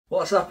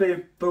What's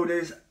happening,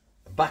 foodies?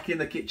 Back in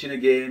the kitchen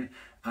again,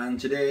 and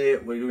today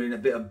we're doing a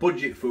bit of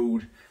budget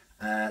food.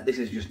 This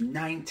is just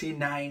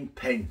 99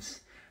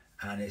 pence,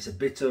 and it's a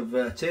bit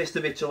of Taste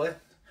of Italy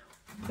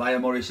via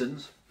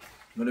Morrisons.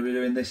 I'm going to be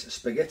doing this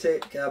spaghetti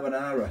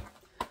carbonara.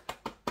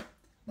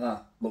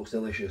 That looks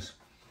delicious.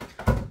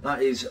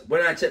 That is,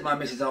 when I take my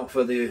missus out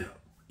for the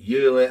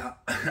yearly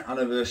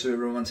anniversary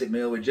romantic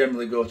meal, we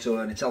generally go to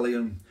an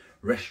Italian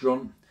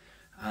restaurant,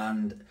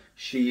 and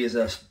she is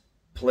a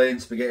plain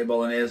spaghetti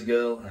bolognese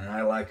girl and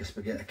I like a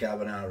spaghetti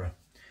carbonara.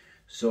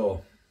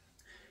 So,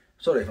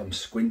 sorry if I'm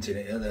squinting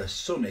it here, the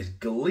sun is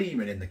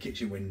gleaming in the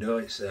kitchen window.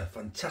 It's a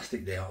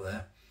fantastic day out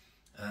there.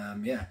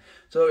 Yeah,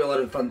 so we'll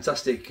have a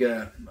fantastic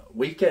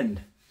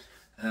weekend.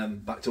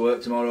 Back to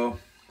work tomorrow,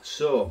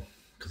 so,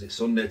 because it's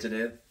Sunday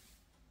today.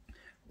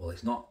 Well,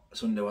 it's not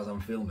Sunday as I'm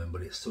filming,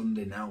 but it's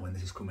Sunday now when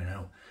this is coming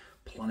out.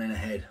 Planning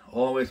ahead,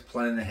 always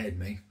planning ahead,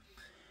 me.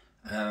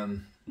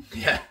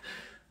 Yeah,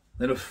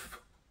 enough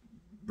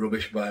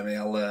rubbish by me.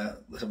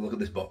 Let's have a look at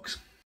this box.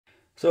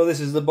 So this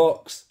is the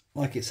box,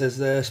 like it says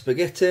there,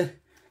 spaghetti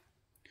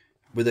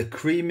with a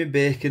creamy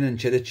bacon and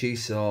cheddar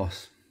cheese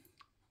sauce.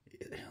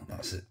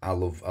 That's it. I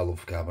love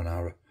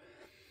carbonara.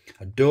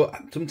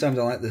 Sometimes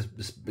I like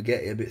the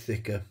spaghetti a bit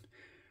thicker,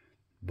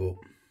 but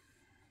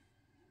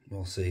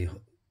we'll see.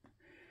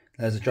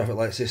 There's a traffic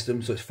light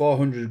system, so it's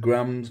 400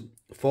 grams,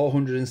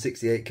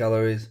 468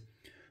 calories,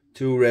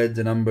 2 reds,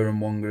 an amber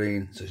and 1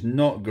 green. So it's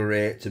not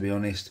great, to be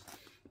honest,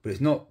 but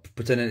it's not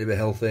pretending to be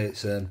healthy.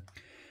 It's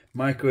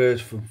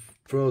microwaves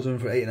frozen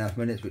for 8.5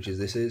 minutes, which is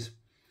this is.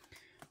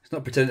 It's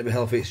not pretending to be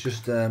healthy, it's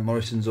just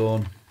Morrison's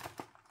own.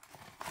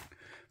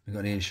 We've got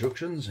any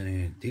instructions,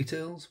 any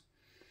details?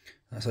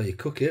 That's how you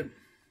cook it.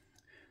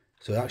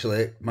 So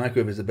actually,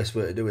 microwave is the best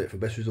way to do it. For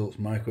best results,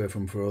 microwave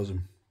from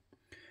frozen.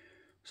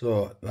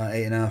 So about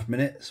 8.5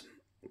 minutes,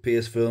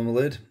 pierce film the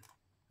lid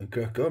and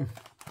crack on.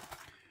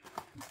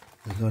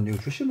 There's no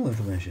nutritional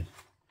information.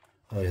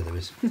 Oh yeah, there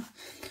is.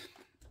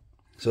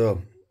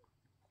 So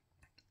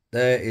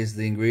there is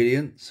the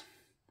ingredients.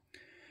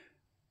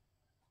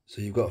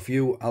 So you've got a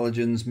few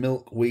allergens: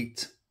 milk,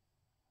 wheat.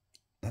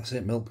 That's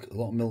it, milk, a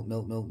lot of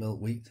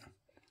milk, wheat.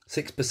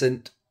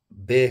 6%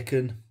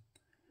 bacon,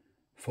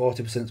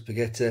 40%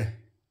 spaghetti,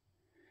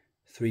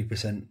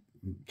 3%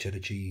 cheddar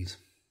cheese.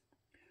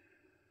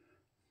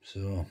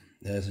 So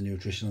there's the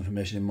nutritional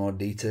information in more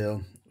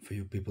detail for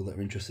you people that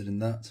are interested in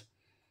that.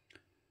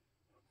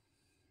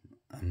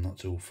 I'm not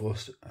too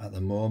fussed at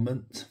the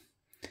moment.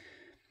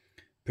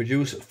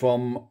 Produced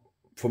for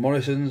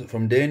Morrisons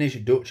from Danish,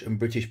 Dutch and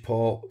British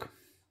pork.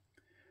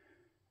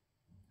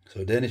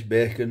 So Danish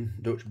bacon,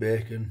 Dutch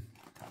bacon.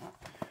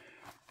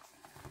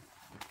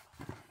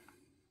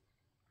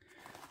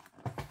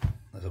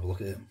 Let's have a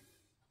look at it.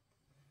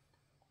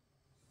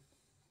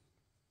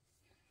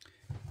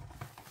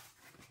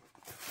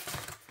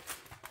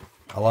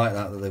 I like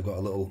that they've got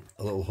a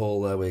little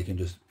hole there where you can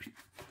just,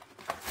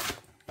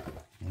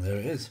 and there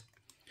it is.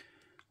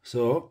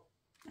 So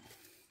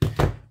we've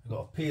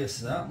got to pierce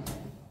that.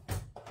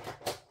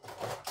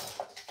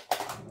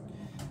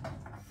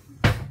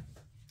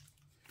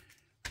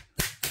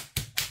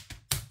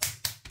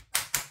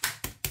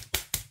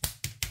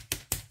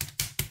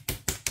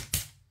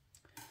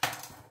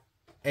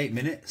 Eight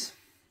minutes.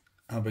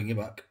 I'll bring you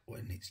back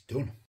when it's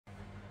done.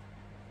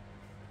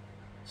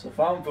 So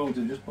Farm Foods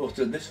have just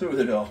posted this through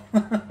the door.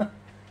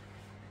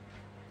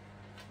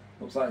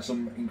 Looks like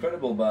some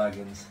incredible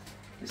bargains.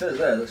 It says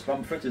there that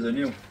spam fritters are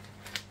new.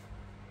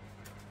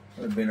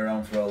 They've been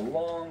around for a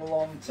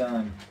long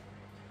time.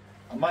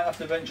 I might have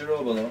to venture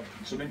over though.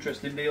 There's some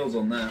interesting deals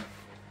on there.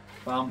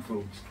 Farm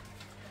Foods.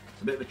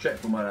 It's a bit of a trek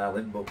from where I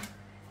live, but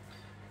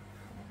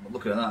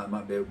looking at that, it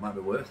might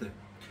be worth it.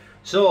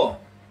 So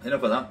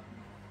enough of that.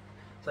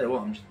 Tell you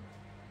what, I'm just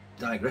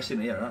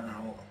digressing here,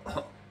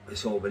 right?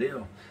 This whole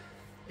video.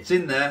 It's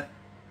in there,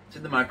 it's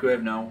in the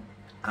microwave now,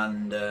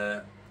 and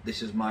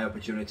this is my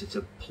opportunity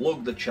to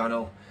plug the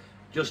channel.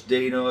 Just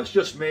Dino, it's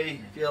just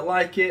me. If you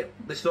like it,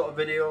 this sort of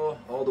video,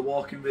 or the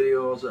walking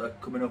videos that are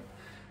coming up,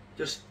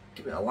 just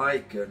give it a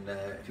like, and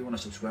if you want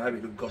to subscribe, it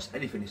doesn't cost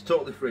anything, it's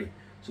totally free.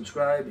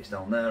 Subscribe, it's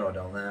down there or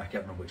down there, I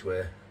can't remember which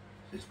way.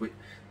 It's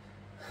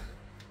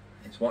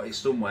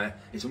somewhere,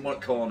 it's in one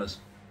of the corners.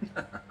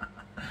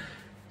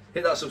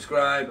 Hit that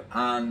subscribe,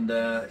 and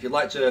if you'd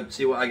like to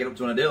see what I get up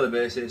to on a daily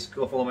basis,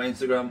 go follow my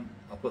Instagram.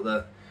 I'll put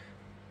the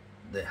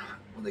what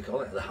do they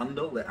call it, the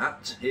handle, the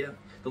 @ here.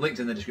 The link's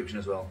in the description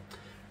as well.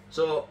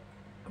 So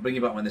I'll bring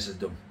you back when this is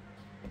done.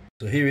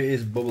 So here it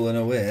is bubbling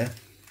away.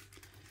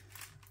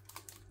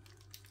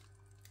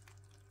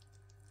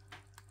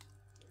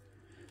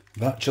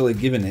 I've actually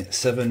given it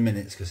 7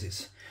 minutes because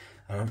it's.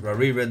 I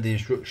reread the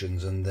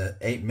instructions, and the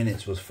 8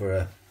 minutes was for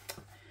a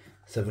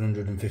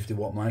 750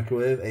 watt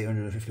microwave,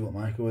 850 watt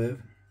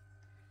microwave.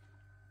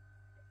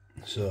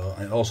 So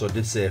I also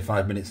did say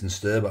 5 minutes and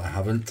stir, but I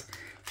haven't.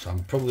 So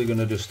I'm probably going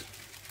to just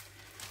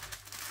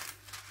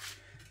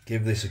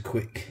give this a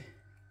quick,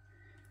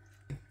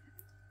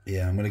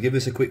 I'm going to give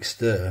this a quick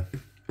stir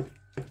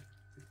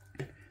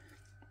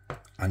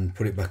and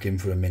put it back in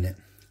for a minute.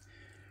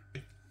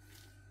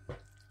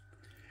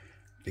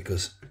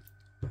 because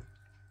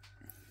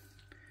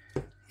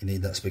you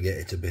need that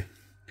spaghetti to be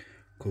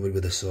covered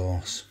with the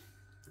sauce.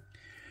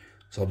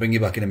 So I'll bring you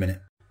back in a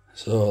minute.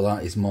 So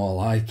that is more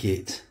like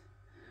it.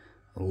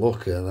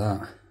 Look at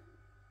that.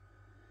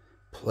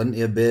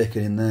 Plenty of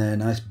bacon in there,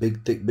 nice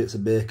big thick bits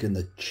of bacon,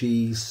 the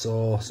cheese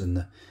sauce and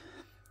the,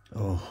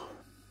 oh,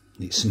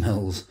 it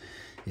smells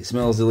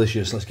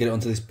delicious. Let's get it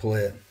onto this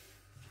plate.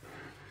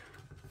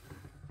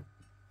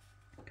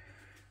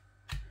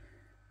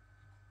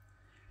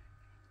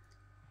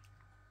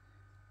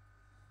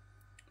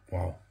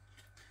 Wow.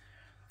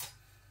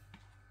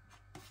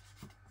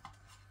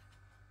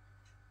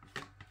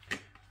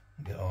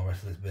 Get all the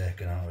rest of this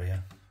bacon out of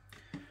here.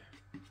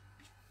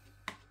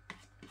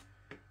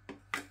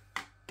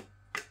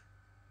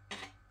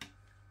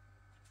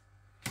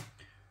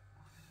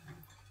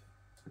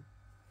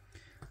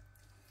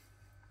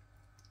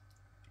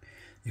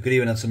 You could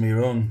even add some of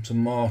your own, some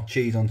more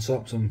cheese on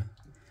top, some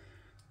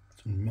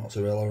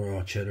mozzarella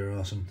or cheddar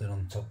or something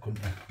on top,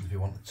 couldn't you, if you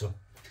wanted to.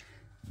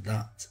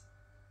 That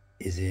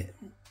is it.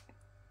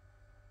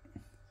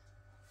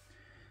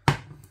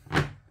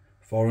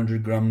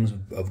 400 grams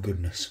of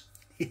goodness.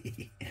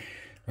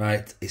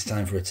 Right, it's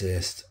time for a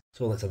taste.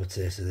 So let's have a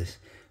taste of this.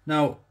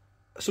 Now,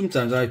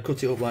 sometimes I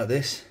cut it up like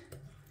this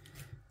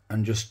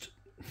and just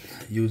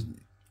use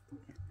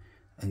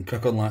and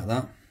crack on like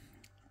that.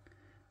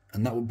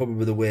 And that would probably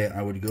be the way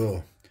I would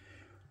go.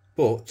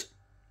 But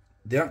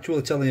the actual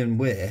Italian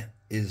way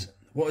is,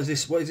 what is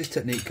this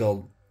technique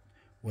called?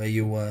 Where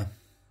you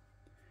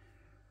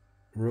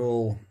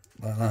roll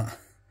like that.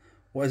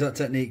 What is that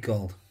technique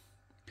called?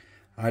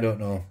 I don't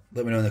know.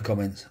 Let me know in the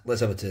comments. Let's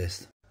have a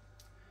taste.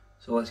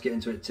 So let's get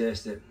into it,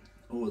 taste it.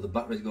 Oh, the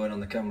battery's going on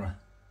the camera.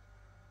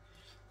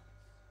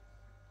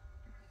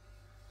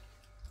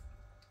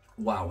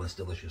 Wow, that's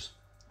delicious.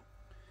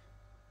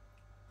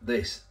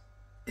 This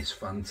is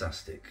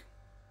fantastic.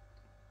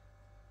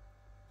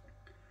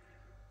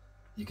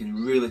 You can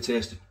really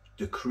taste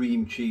the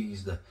cream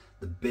cheese, the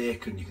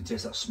bacon. You can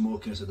taste that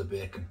smokiness of the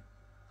bacon.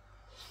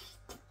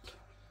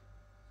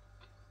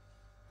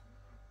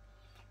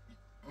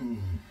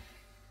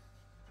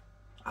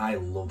 I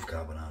love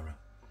carbonara.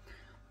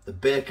 The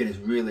bacon is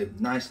really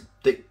nice,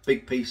 thick,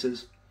 big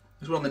pieces.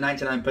 This was on the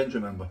 99p,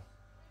 remember?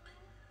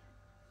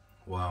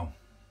 Wow.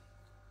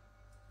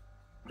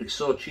 It's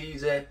so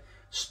cheesy.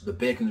 The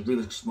bacon's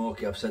really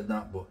smoky, I've said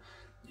that, but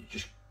you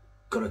just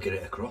gotta get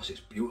it across. It's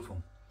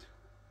beautiful.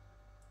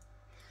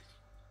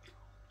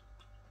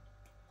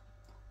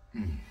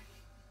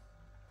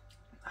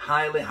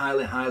 Highly,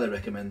 highly, highly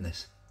recommend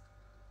this.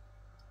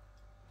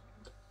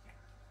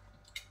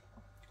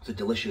 It's a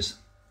delicious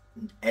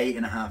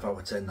 8.5 out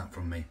of 10, that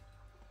from me.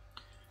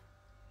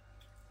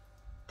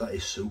 That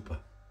is super.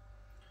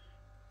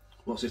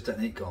 What's this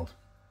technique called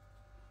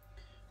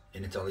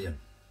in Italian?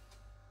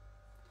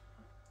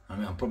 I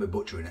mean, I'm probably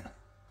butchering it.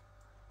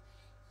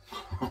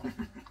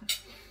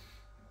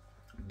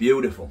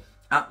 Beautiful,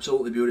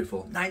 absolutely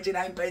beautiful.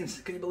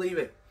 99p, can you believe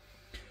it?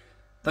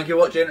 Thank you for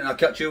watching, and I'll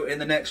catch you in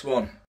the next one.